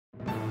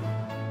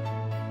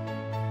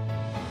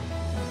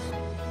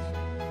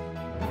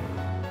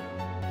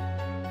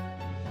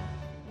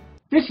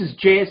This is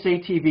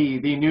JSA TV,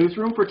 the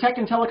newsroom for tech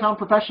and telecom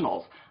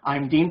professionals.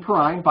 I'm Dean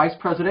Perrine, Vice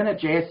President at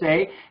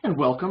JSA, and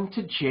welcome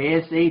to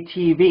JSA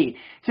TV.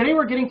 Today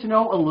we're getting to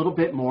know a little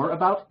bit more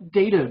about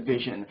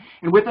Datavision.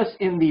 And with us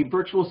in the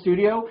virtual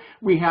studio,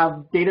 we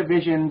have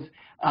Datavision's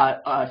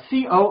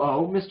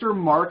COO, Mr.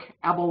 Mark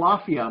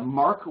Abolafia.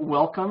 Mark,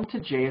 welcome to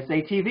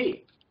JSA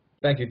TV.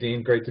 Thank you,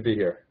 Dean. Great to be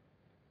here.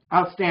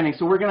 Outstanding.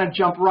 So we're going to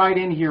jump right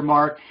in here,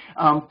 Mark.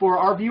 For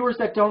our viewers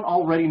that don't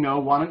already know,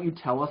 why don't you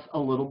tell us a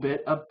little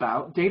bit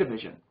about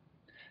Datavision?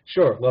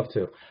 Sure, love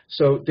to.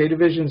 So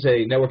Datavision's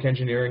a network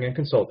engineering and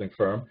consulting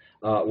firm.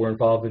 We're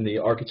involved in the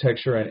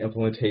architecture and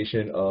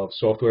implementation of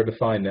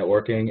software-defined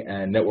networking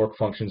and network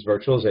functions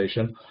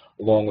virtualization,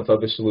 along with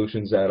other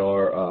solutions that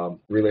are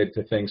related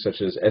to things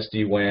such as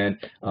SD-WAN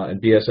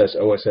and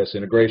BSS-OSS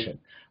integration.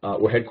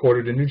 We're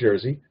headquartered in New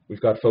Jersey. We've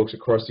got folks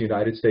across the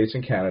United States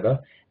and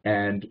Canada.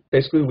 And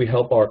basically, we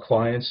help our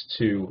clients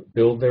to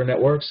build their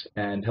networks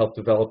and help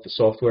develop the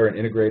software and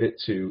integrate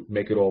it to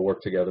make it all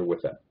work together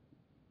with them.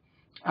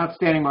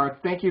 Outstanding,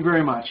 Mark. Thank you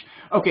very much.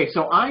 Okay,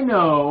 so I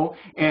know,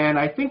 and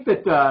I think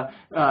that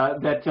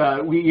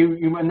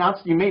you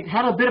announced,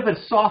 had a bit of a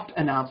soft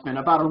announcement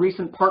about a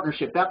recent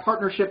partnership. That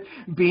partnership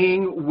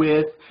being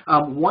with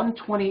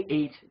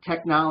 128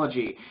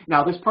 Technology.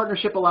 Now, this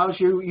partnership allows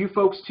you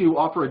folks to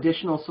offer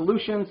additional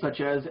solutions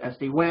such as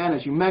SD-WAN,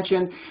 as you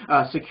mentioned,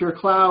 secure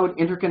cloud,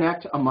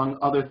 interconnect, among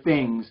other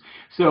things.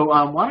 So,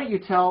 why don't you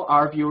tell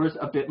our viewers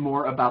a bit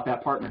more about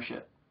that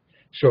partnership?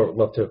 Sure,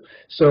 love to.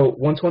 So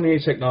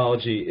 128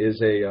 Technology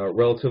is a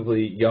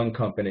relatively young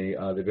company.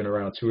 They've been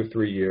around 2 or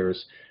 3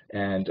 years,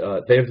 and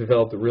they've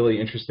developed a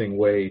really interesting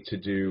way to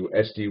do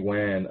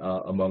SD-WAN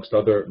amongst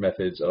other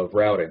methods of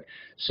routing.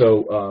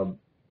 So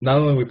not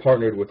only we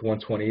partnered with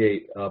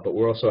 128, but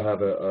we also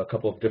have a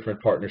couple of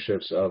different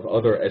partnerships of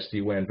other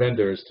SD-WAN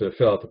vendors to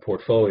fill out the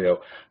portfolio.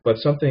 But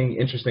something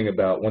interesting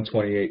about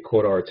 128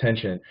 caught our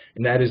attention,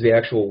 and that is the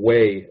actual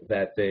way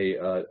that they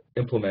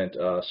implement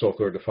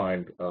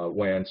software-defined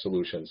WAN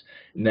solutions.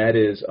 And that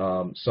is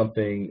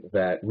something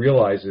that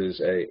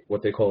realizes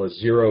what they call a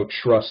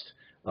zero-trust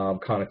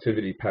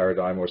connectivity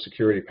paradigm or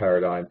security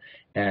paradigm.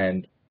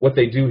 And what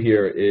they do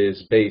here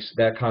is base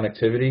that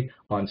connectivity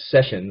on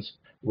sessions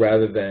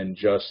rather than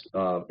just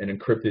an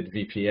encrypted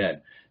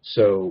VPN.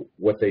 So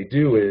what they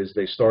do is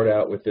they start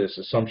out with this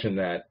assumption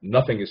that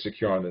nothing is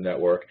secure on the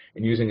network,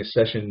 and using a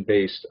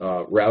session-based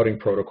routing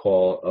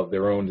protocol of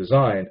their own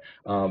design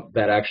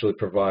that actually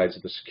provides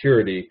the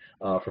security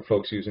for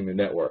folks using the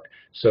network.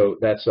 So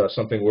that's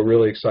something we're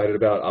really excited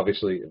about.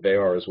 Obviously, they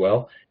are as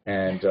well.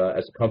 And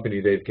as a company,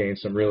 they've gained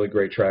some really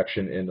great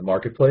traction in the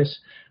marketplace.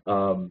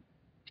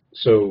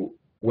 So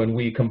when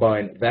we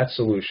combine that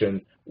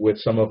solution with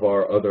some of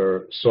our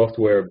other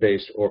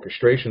software-based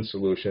orchestration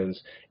solutions,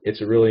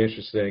 it's a really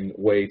interesting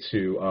way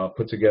to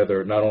put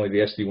together not only the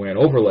SD-WAN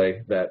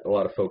overlay that a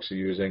lot of folks are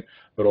using,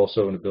 but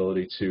also an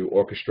ability to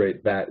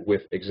orchestrate that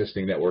with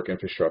existing network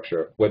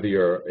infrastructure, whether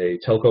you're a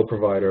telco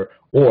provider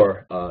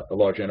or a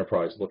large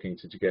enterprise looking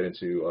to get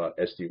into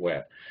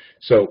SD-WAN.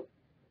 So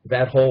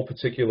that whole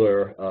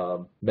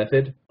particular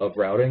method of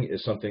routing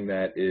is something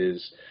that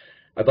is,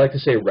 I'd like to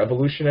say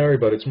revolutionary,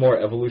 but it's more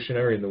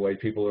evolutionary in the way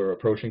people are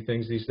approaching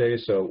things these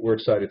days, so we're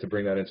excited to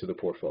bring that into the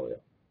portfolio.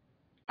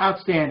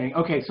 Outstanding.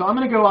 Okay, so I'm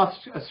going to go off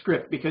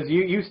script because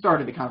you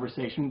started the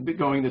conversation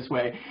going this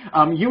way.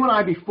 You and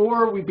I,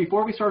 before we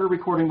started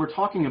recording, we're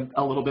talking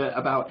a little bit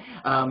about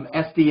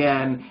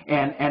SDN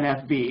and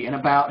NFV and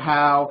about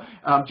how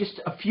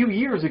just a few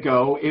years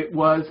ago it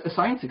was a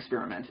science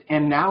experiment,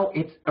 and now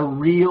it's a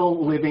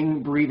real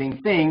living,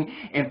 breathing thing,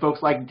 and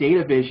folks like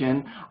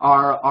Datavision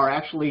are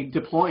actually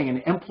deploying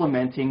and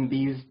implementing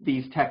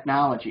these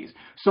technologies.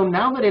 So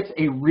now that it's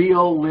a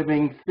real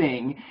living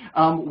thing,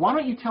 why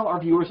don't you tell our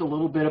viewers a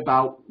little bit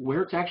about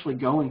where it's actually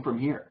going from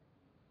here?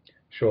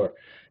 Sure.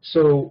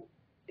 So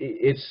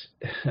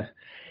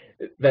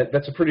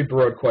that's a pretty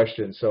broad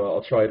question, so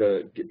I'll try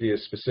to be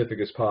as specific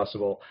as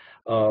possible.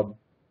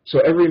 So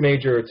every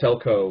major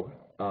telco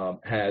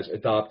has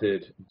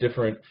adopted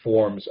different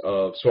forms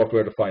of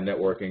software-defined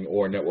networking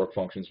or network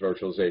functions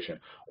virtualization.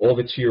 All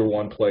the Tier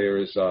 1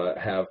 players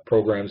have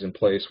programs in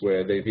place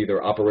where they've either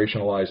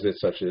operationalized it,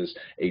 such as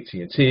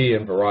AT&T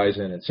and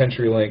Verizon and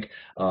CenturyLink.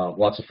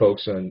 Lots of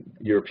folks in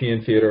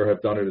European theater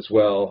have done it as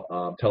well,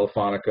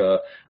 Telefonica,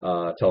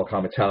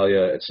 Telecom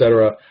Italia,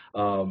 etc.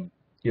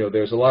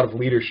 There's a lot of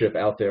leadership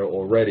out there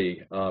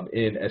already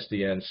in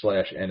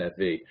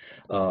SDN/NFV.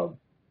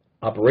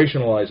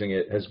 Operationalizing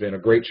it has been a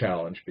great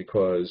challenge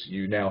because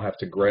you now have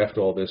to graft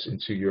all this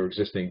into your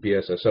existing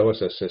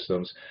BSS-OSS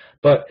systems.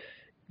 But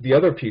the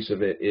other piece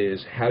of it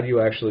is how do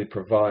you actually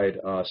provide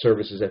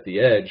services at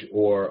the edge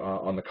or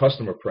on the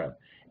customer prem?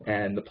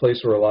 And the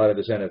place where a lot of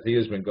this NFV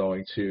has been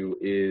going to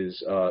is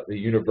the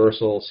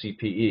universal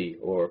CPE,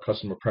 or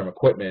customer prem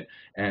equipment,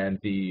 and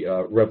the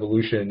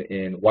revolution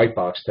in white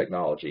box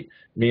technology,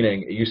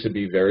 meaning it used to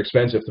be very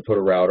expensive to put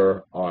a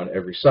router on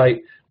every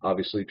site.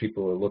 Obviously,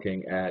 people are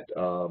looking at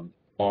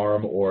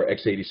ARM or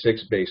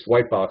x86-based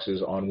white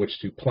boxes on which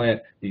to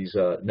plant these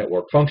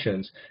network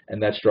functions,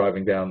 and that's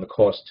driving down the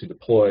cost to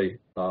deploy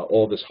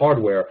all this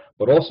hardware,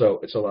 but also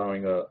it's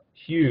allowing a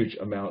huge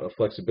amount of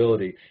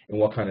flexibility in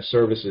what kind of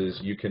services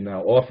you can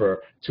now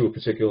offer to a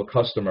particular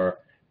customer,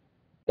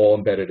 all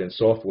embedded in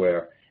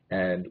software.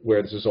 And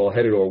where this is all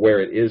headed, or where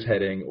it is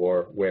heading,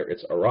 or where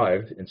it's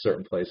arrived in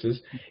certain places,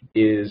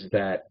 is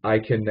that I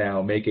can now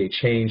make a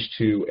change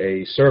to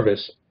a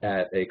service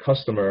at a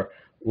customer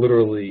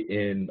literally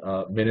in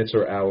minutes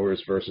or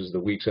hours versus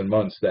the weeks and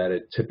months that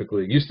it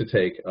typically used to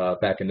take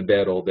back in the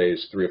bad old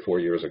days 3 or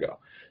 4 years ago.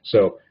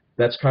 So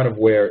that's kind of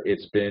where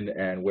it's been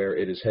and where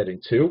it is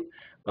heading to.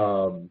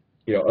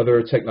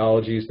 Other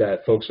technologies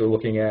that folks are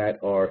looking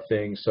at are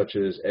things such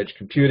as edge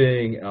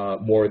computing,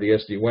 more of the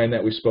SD-WAN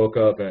that we spoke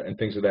of, and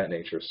things of that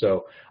nature.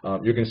 So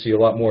you're going to see a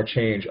lot more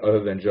change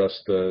other than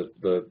just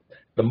the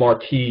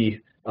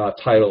marquee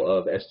title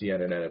of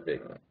SDN and NFV.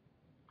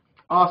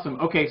 Awesome.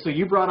 Okay, so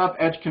you brought up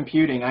edge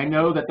computing. I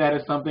know that that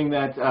is something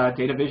that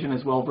Datavision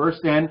is well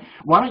versed in.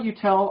 Why don't you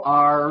tell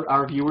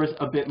our viewers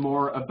a bit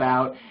more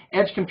about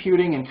edge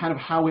computing and kind of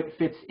how it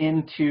fits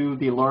into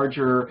the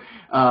larger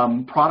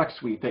product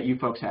suite that you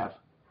folks have?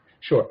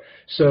 Sure.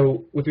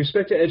 So with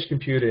respect to edge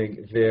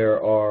computing,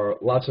 there are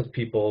lots of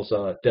people's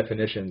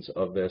definitions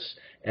of this,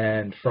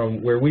 and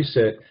from where we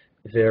sit,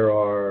 there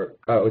are,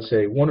 I would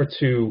say, one or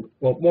two,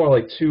 well, more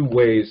like two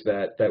ways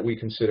that we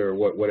consider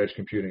what edge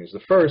computing is. The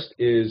first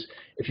is,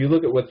 if you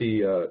look at what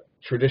the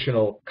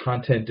traditional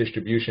content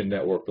distribution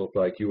network looked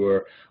like, you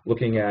were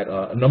looking at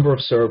a number of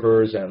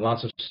servers and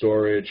lots of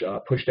storage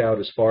pushed out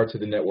as far to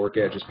the network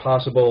edge as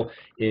possible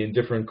in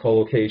different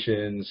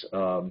co-locations,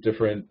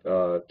 different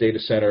data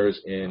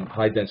centers in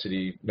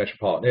high-density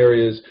metropolitan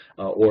areas,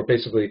 or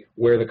basically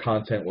where the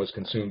content was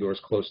consumed or as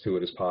close to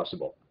it as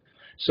possible.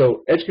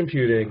 So edge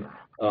computing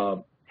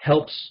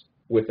helps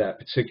with that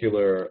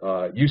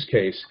particular use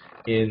case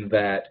in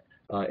that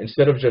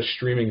instead of just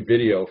streaming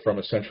video from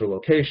a central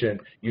location,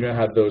 you now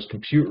have those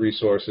compute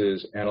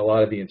resources and a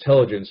lot of the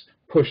intelligence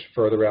pushed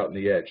further out in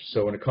the edge.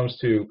 So when it comes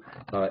to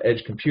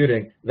edge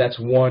computing, that's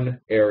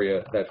one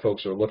area that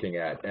folks are looking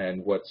at,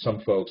 and what some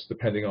folks,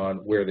 depending on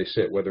where they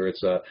sit, whether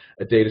it's a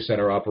data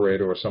center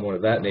operator or someone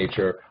of that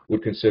nature,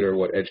 would consider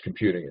what edge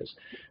computing is.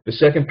 The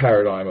second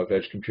paradigm of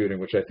edge computing,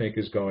 which I think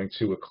is going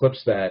to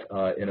eclipse that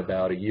in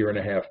about a year and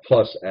a half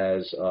plus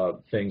as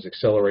things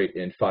accelerate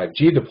in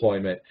 5G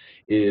deployment,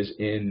 is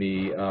in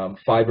the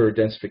fiber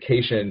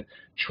densification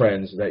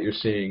trends that you're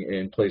seeing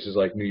in places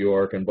like New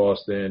York and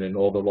Boston and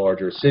all the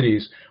larger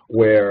cities,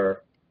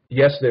 where,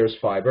 yes, there's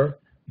fiber,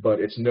 but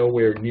it's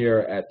nowhere near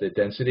at the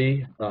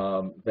density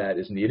that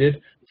is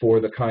needed for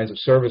the kinds of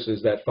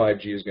services that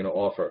 5G is going to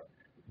offer.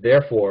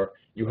 Therefore,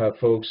 you have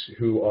folks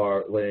who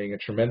are laying a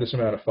tremendous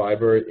amount of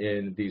fiber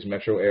in these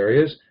metro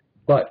areas,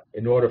 but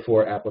in order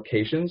for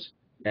applications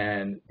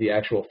and the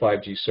actual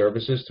 5G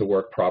services to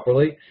work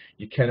properly,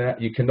 you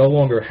can no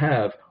longer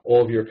have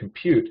all of your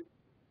compute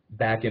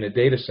back in a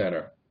data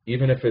center,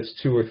 even if it's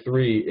 2 or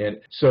 3.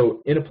 And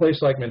so in a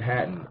place like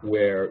Manhattan,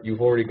 where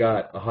you've already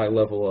got a high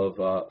level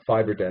of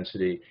fiber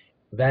density,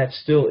 that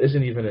still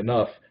isn't even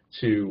enough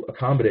to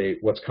accommodate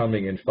what's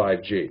coming in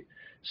 5G.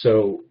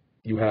 So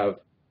you have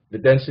the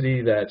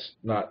density that's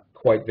not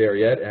quite there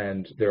yet,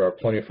 and there are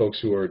plenty of folks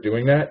who are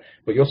doing that,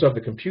 but you also have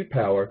the compute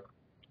power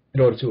in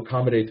order to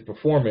accommodate the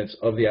performance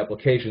of the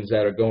applications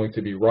that are going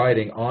to be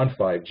riding on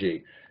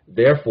 5G.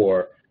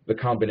 Therefore, the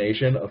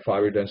combination of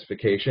fiber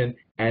densification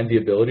and the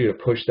ability to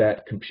push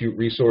that compute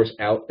resource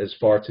out as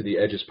far to the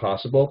edge as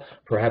possible,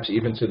 perhaps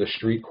even to the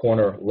street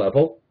corner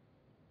level,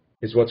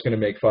 is what's going to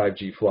make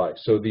 5G fly.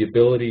 So the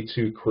ability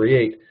to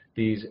create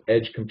these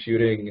edge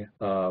computing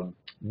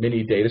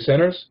mini data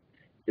centers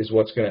is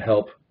what's going to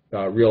help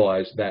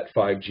realize that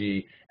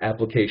 5G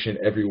application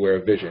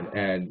everywhere vision.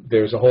 And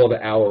there's a whole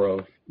other hour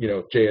of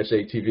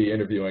JSA TV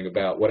interviewing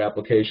about what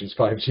applications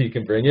 5G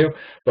can bring you,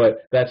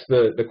 but that's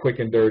the quick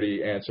and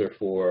dirty answer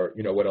for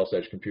what else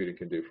edge computing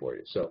can do for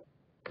you. So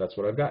that's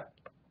what I've got.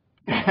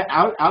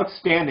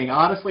 Outstanding.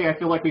 Honestly, I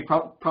feel like we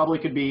probably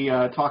could be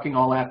talking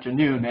all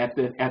afternoon at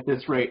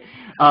this rate.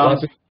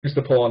 Lots of things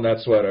to pull on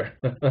that sweater.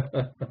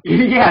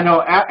 Yeah,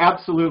 no,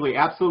 absolutely,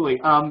 absolutely.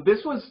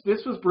 This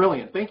was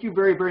brilliant. Thank you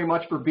very, very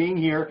much for being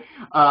here.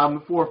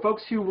 For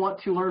folks who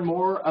want to learn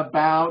more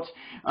about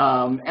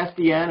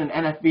SDN and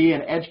NFV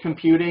and edge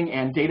computing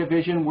and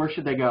Datavision, where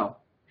should they go?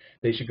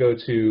 They should go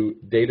to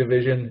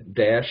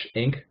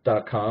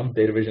datavision-inc.com,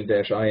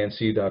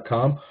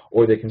 datavision-inc.com,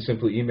 or they can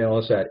simply email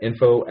us at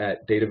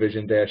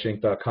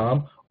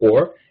info@datavision-inc.com,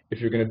 or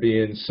if you're going to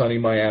be in sunny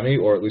Miami,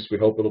 or at least we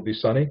hope it'll be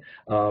sunny,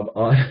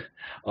 on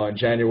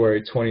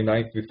January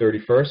 29th through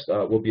 31st,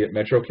 we'll be at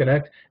Metro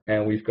Connect,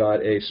 and we've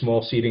got a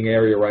small seating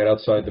area right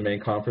outside the main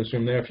conference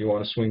room there. If you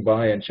want to swing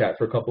by and chat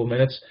for a couple of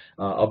minutes,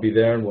 I'll be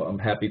there, and I'm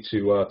happy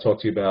to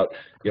talk to you about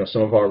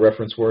some of our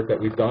reference work that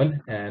we've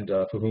done and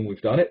for whom we've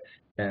done it,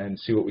 and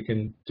see what we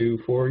can do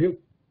for you.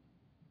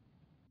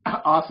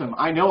 Awesome.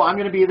 I know I'm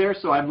going to be there,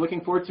 so I'm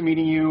looking forward to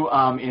meeting you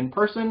in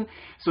person.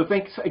 So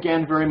thanks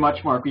again very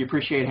much, Mark. We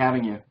appreciate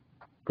having you.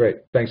 Great.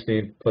 Thanks,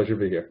 Dean. Pleasure to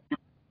be here.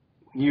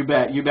 You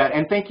bet, you bet.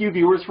 And thank you,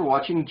 viewers, for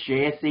watching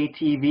JSA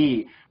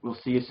TV. We'll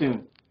see you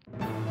soon.